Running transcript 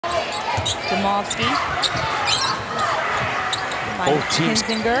Demovsky. Both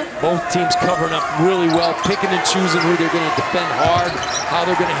teams covering up really well, picking and choosing who they're going to defend hard, how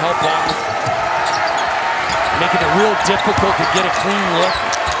they're going to help off, making it real difficult to get a clean look.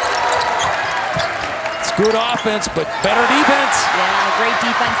 It's good offense, but better defense. Yeah, great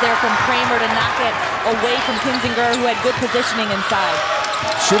defense there from Kramer to knock it away from Kinzinger, who had good positioning inside.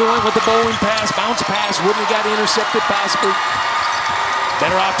 Should have went with the bowling pass, bounce pass, wouldn't have got intercepted possibly.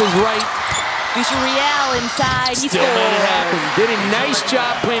 Better off his right. Villarreal inside, he Still made it happen. Did a nice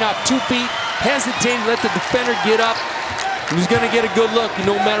job playing off 2 feet, hesitated, let the defender get up. He was going to get a good look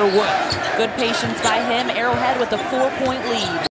no matter what. Good patience by him. Arrowhead with a 4-point lead.